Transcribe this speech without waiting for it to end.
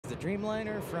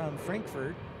Dreamliner from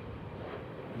Frankfurt,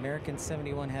 American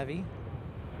 71 Heavy.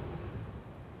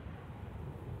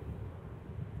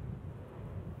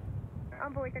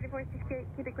 Envoy 3468,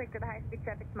 keep it quick to the high-speed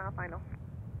traffic, mile final.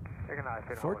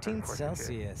 14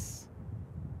 Celsius.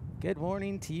 Good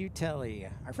morning to you, Telly.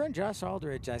 Our friend Josh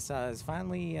Aldridge, I saw, is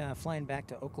finally flying back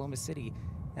to Oklahoma City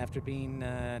after being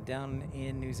down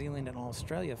in New Zealand and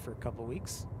Australia for a couple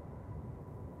weeks.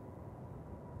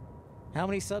 How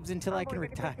many subs until I can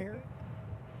retire?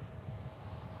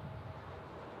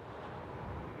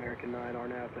 American 9,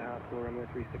 RNAV to Haskell, runway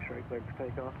 36 right, cleared for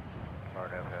takeoff.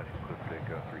 RNAV Haskell, cleared for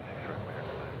takeoff, 36 right,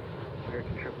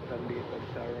 American 778, Flight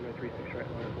Tower, runway 36 right,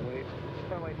 line up and wait.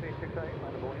 Runway 36 right, line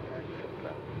up and wait, American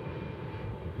 778.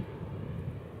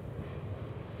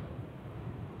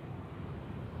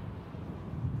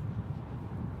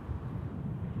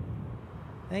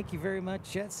 Thank you very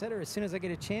much, Jet Setter. As soon as I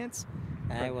get a chance,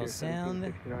 I will sound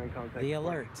the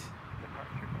alert.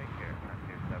 Departure, take care,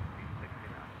 Frontier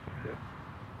 1769. Yep.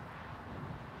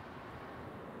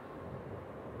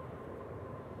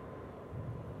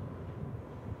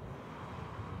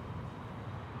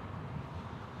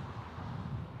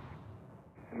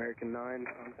 American 9,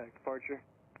 contact departure.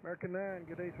 American 9,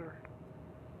 good day, sir.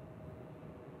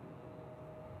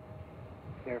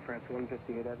 Air France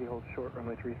 158 Heavy, hold short,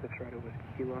 runway 36 right at Whiskey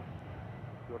Kilo.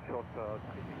 Your short, 36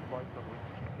 right, from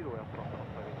Whiskey Kilo, and from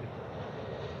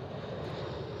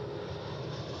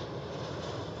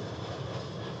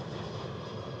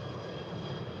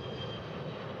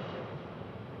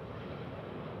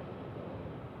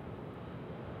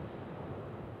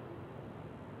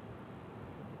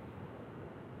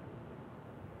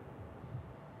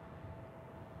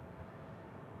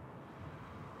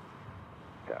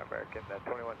American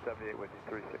 2178 with you,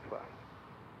 36 left.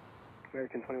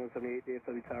 American 2178,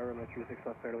 DFW Tower, runway 36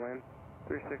 left, clear to land.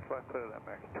 36 left, clear to that,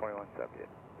 American 2178.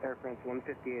 Air France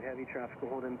 158 Heavy, traffic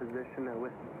will hold in position at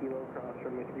Whiskey Kilo, cross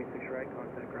runway 36 right,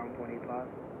 contact ground point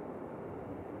 85.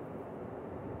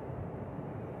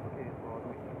 Okay, so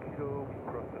Whiskey Kilo,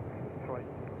 cross the right.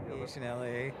 Aviation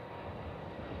LA.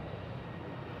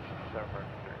 Tower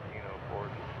American 1304,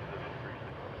 position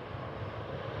 36 left.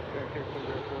 American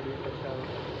 040, Flight Tower,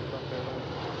 left, clear to land.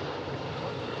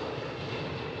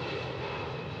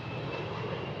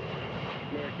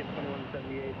 American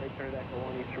 2178, right turn at Echo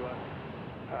 1, east or west?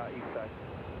 East side.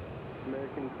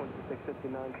 American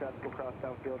 2659, traffic will cross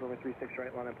downfield, runway 36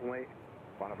 right, line up and wait.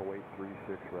 Line up and wait,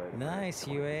 36 right. Nice,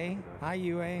 UA. Hi,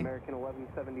 UA. American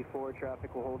 1174,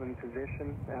 traffic will hold in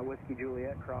position at Whiskey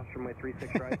Juliet, cross runway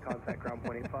 36 right, contact ground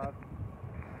point 85.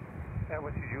 At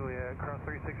Whiskey Juliet, cross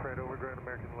 36 right over Grand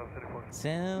American 1174.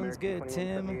 Sounds good,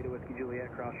 Tim. American 2178 at Whiskey Juliet,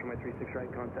 cross runway 36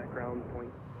 right, contact ground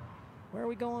point. Where are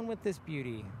we going with this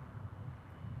beauty?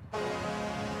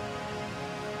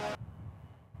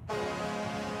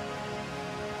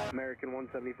 American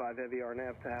 175 Heavy,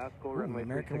 RNAV to Haskell, Ooh, runway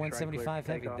American 175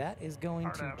 Heavy. That is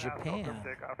going to Japan.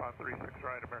 Takeoff on 36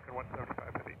 right, American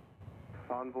 175 Heavy.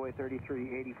 Envoy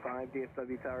 3385,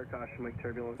 DFW Tower, caution wake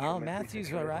turbulence. Oh,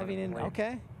 Matthew's arriving in.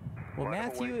 Okay. Well,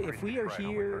 Matthew, if we are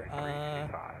here,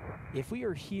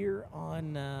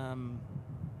 on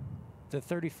the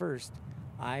 31st,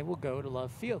 I will go to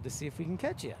Love Field to see if we can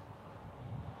catch you.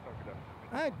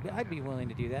 I'd be willing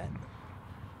to do that.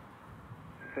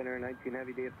 Finnair 19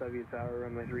 Heavy, DFW Tower,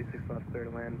 runway 36 left, clear to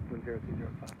land, wind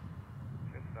 0205.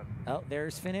 Oh,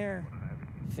 there's Finnair.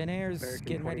 Finnair's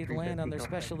getting ready to land on their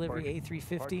special livery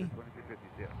A350.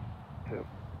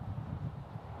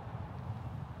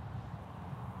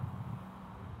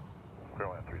 Clear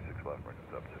land 36 left, bring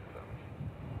us up 67.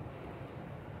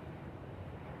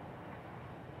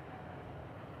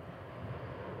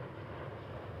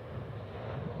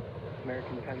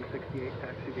 American 1068,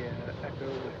 taxi via Echo,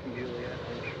 Whiskey Juliet,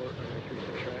 hold short, runway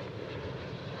 36 right.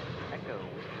 Echo,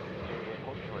 Juliet,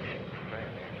 hold short,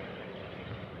 right.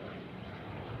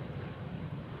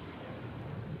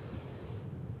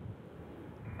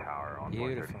 Tower,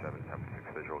 Envoy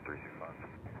 3776, visual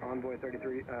 365. Envoy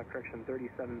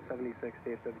 3776,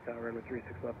 DFW Tower, runway 36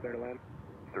 left, clear to land.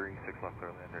 36 left, clear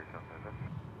to land,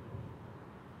 3776.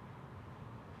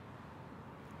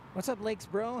 What's up, Lakes,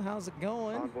 bro? How's it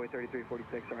going? Envoy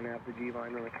 3346, RNAV to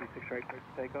G-Vine, runway 36 right, clear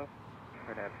for takeoff.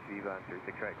 RNAV to G-Vine, 36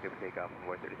 right, clear for takeoff,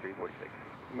 Envoy 3346.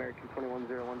 American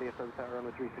 2101, DFW Tower,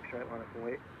 runway 36 right, line up and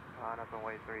wait. Line up and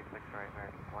wait, 36 right,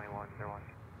 American 2101.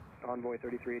 Envoy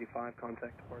 3385,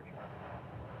 contact departure.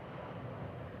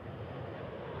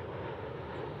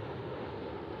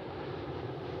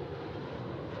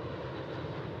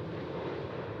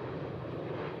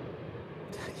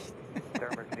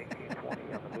 American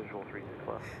 1820 on the visual 36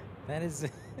 left. That is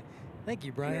Thank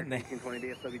you, Brian. 1820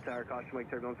 DFW tower, caution wake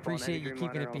turbulence. Appreciate you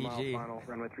keeping it PG. Final,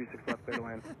 runway 36 left, clear to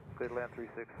land. Clear to land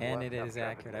 36 And left, it is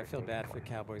traffic accurate. I feel bad for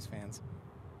Cowboys fans.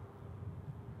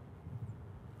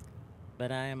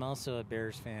 But I am also a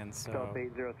Bears fan, so... Delta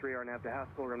 803, RNAV to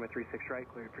Haskell, runway 36 right,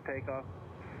 cleared for takeoff.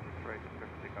 Right, clear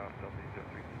for takeoff, Delta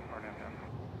 803, RNAV to Haskell.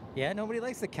 Yeah, nobody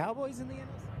likes the Cowboys in the NS?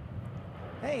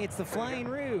 Hey, it's the Flying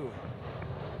Roo.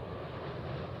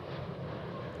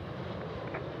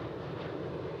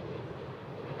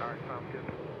 All right, sounds good.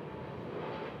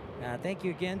 Thank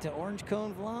you again to Orange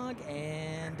Cone Vlog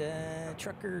and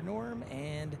Trucker Norm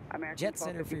and Jet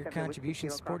Setter for your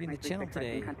contribution supporting the channel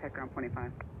today. Contact ground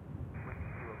 25.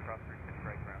 Cross 36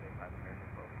 right, ground 85, American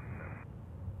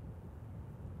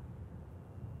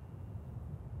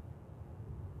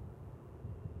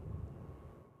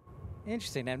 12.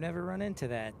 Interesting. I've never run into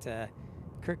that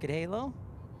crooked halo,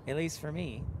 at least for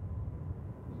me.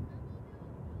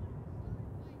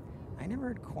 I never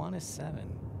heard Qantas 7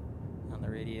 on the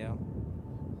radio.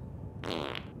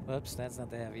 Whoops, that's not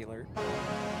the heavy alert.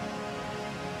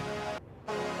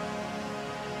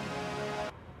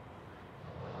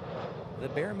 The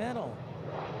bare metal.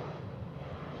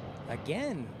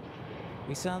 Again.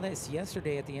 We saw this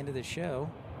yesterday at the end of the show,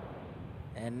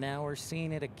 and now we're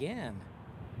seeing it again.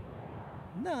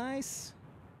 Nice.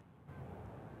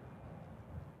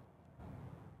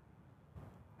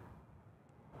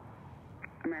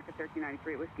 America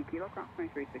 1393 Whiskey Kilo, cross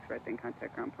 936 right, then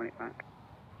contact ground 25.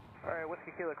 All right,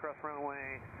 Whiskey Kilo, cross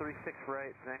runway 36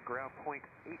 right, then ground point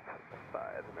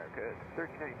 85, America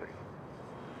 1393.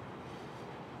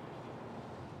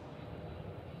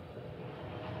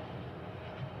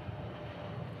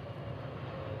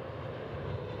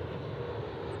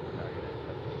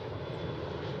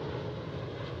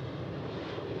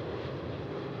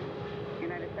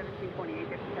 United 1728,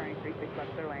 Dixon, turning 36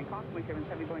 left, clear lane, cost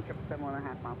 177, going 777,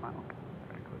 1.5 mile final.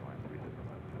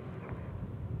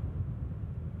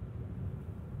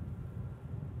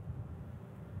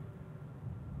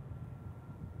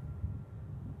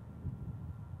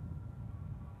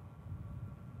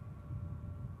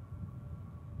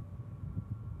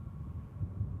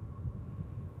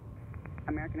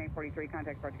 American 843,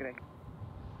 contact approach, good day.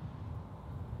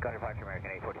 Got departure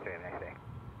American 843, have a nice day.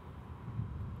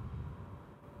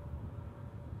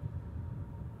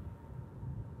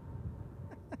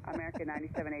 American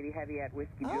 9780 heavy at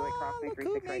Whiskey Juliet, cross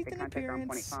 936 right, then contact ground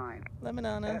 25.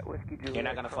 Lemonana. Whiskey Juliet, You're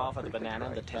not going to fall for the banana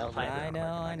and the tailpipe?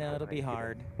 I know, it'll be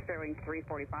hard. Fairwing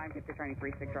 345, get to turning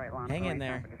 36 right, launch. Hang in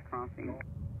there. Just crossing.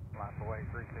 Last away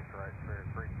 36 right, clear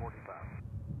 345.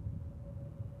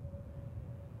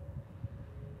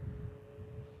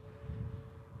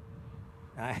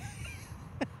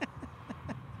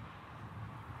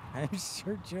 I'm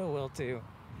sure Joe will too.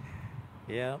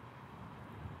 Yep.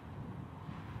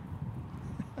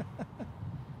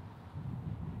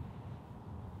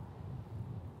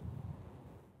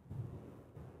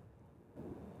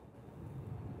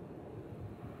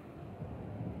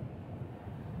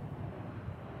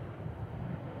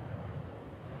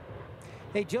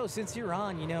 Hey Joe, since you're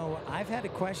on, you know, I've had a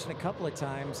question a couple of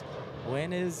times.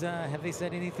 When is, have they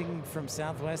said anything from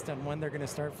Southwest on when they're going to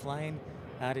start flying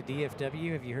out of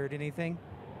DFW? Have you heard anything?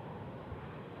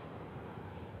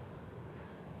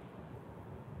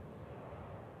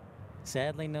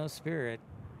 Sadly, no Spirit,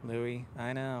 Louie.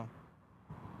 I know.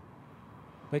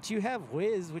 But you have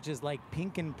Whiz, which is like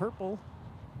pink and purple.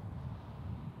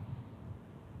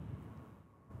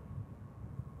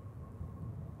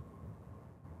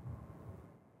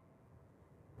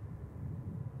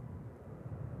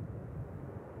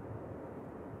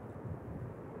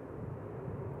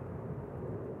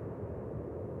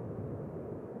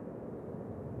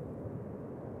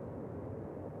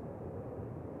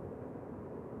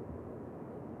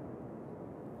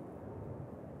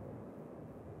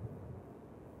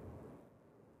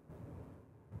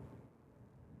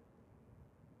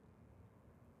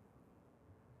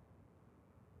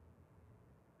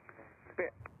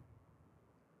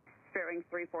 Fairwing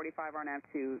 345, RNAV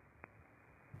to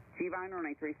G-Vine,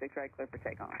 runway 36 right, clear for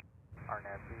takeoff.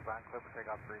 RNAV G-Vine, clear for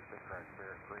takeoff 36 right,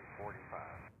 clear 345.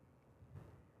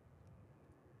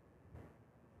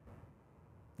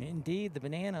 Indeed, the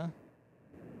banana.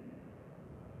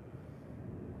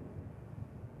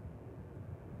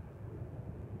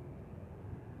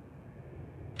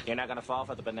 You're not going to fall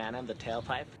for the banana and the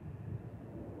tailpipe?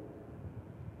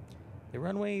 The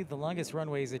runway, the longest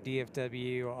runways at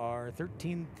DFW are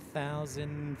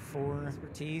 13,000 for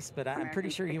expertise, but I'm pretty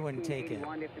sure he wouldn't take it.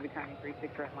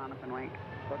 36 right, line up and wait.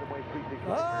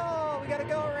 Oh, we got to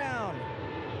go around.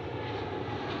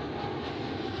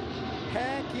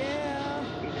 Heck yeah.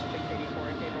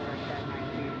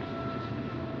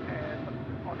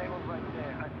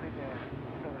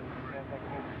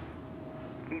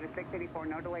 Viva 684,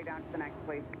 no delay down to the next,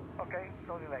 please. Okay,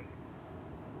 no delay.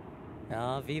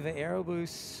 Viva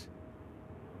Aerobus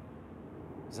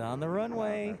is on the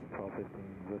runway.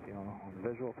 1215 with you on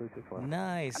visual 36 left.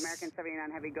 Nice. American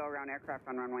 79 Heavy, go around aircraft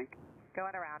on runway.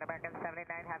 Going around, American 79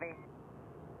 Heavy.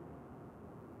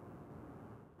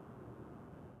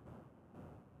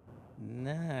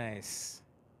 Nice.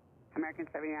 American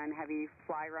 79 Heavy,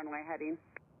 fly runway heading.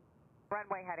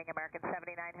 Runway heading, American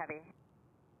 79 Heavy.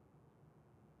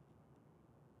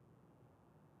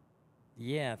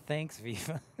 Yeah, thanks,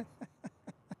 Viva.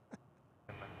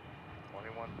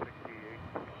 2168,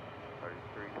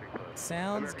 33,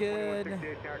 Sounds good.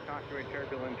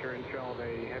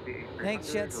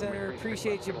 Thanks, Jet Setter.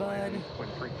 Appreciate you, bud.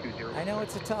 I know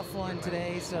it's a tough one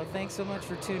today, so thanks so much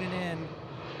for tuning in.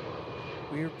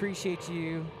 We appreciate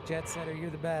you, Jet Setter. You're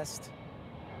the best.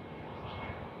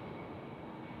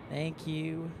 Thank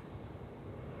you.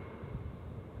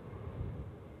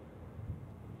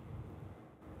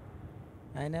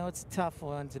 I know it's a tough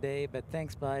one today, but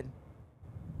thanks, bud.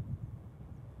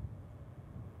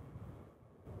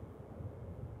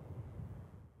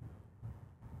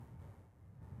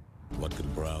 What can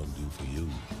Brown do for you?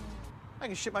 I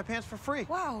can shit my pants for free.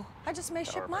 Wow, I just may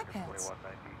ship my pants.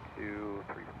 2192,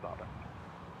 3 stop.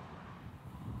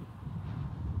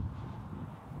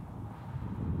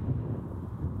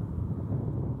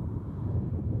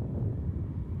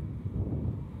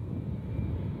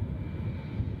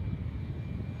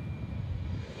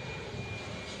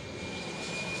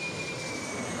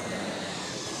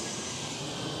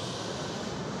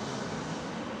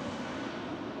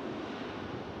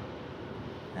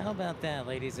 How about that,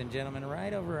 ladies and gentlemen?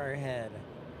 Right over our head.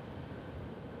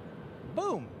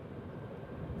 Boom!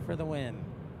 For the win.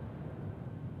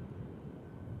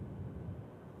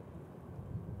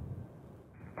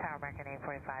 Tower American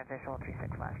 845, visual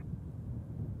 36 left.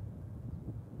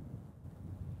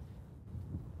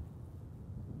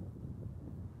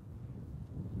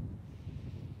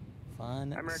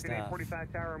 Fun American stuff.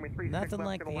 845 Tower, runway 36 Nothing left,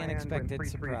 like the gonna land, unexpected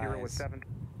wind 330 with surprise. 7.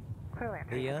 Clearly,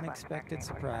 The unexpected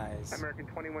surprise. American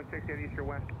 2168 east or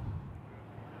west.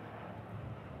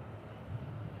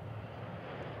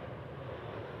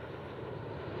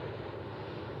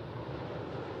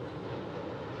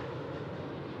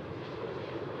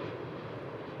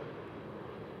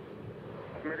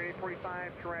 American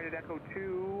 845, turn right at Echo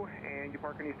 2, and you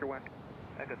park in east or west.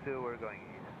 Echo 2, we're going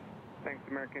east. Thanks,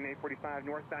 American 845,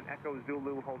 northbound Echo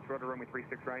Zulu, holds rudder runway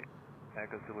 36 right.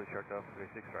 Echo Zulu, short off,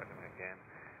 36 right, again.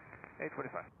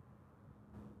 845.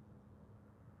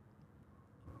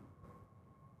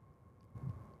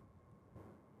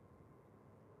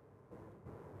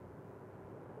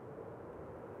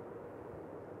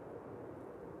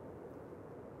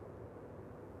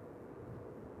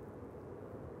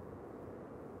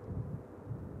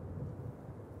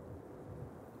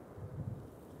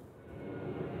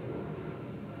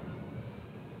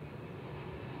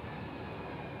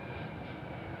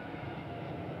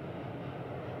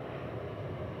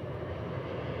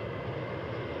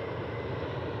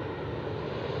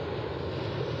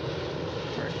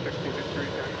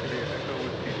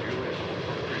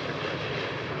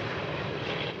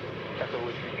 Echo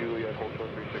Whiskey Juliet, hold short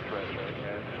 36 right,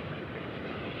 American.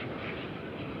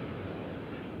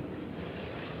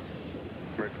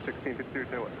 American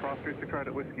 1652, cross 36 right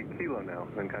at Whiskey Kilo now,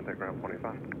 then contact ground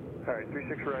 25. Alright,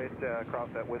 36 right, cross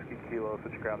at Whiskey Kilo,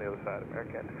 switch ground the other side,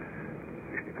 American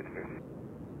 1652.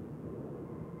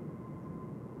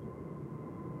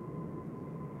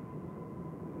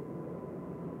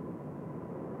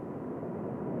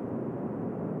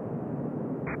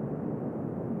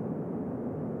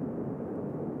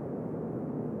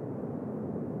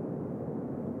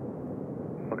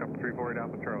 Look up 348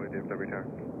 Alpha Charlie, DFW Tower.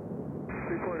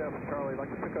 348 Alpha Charlie, I'd like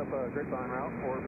to pick up a grapevine route or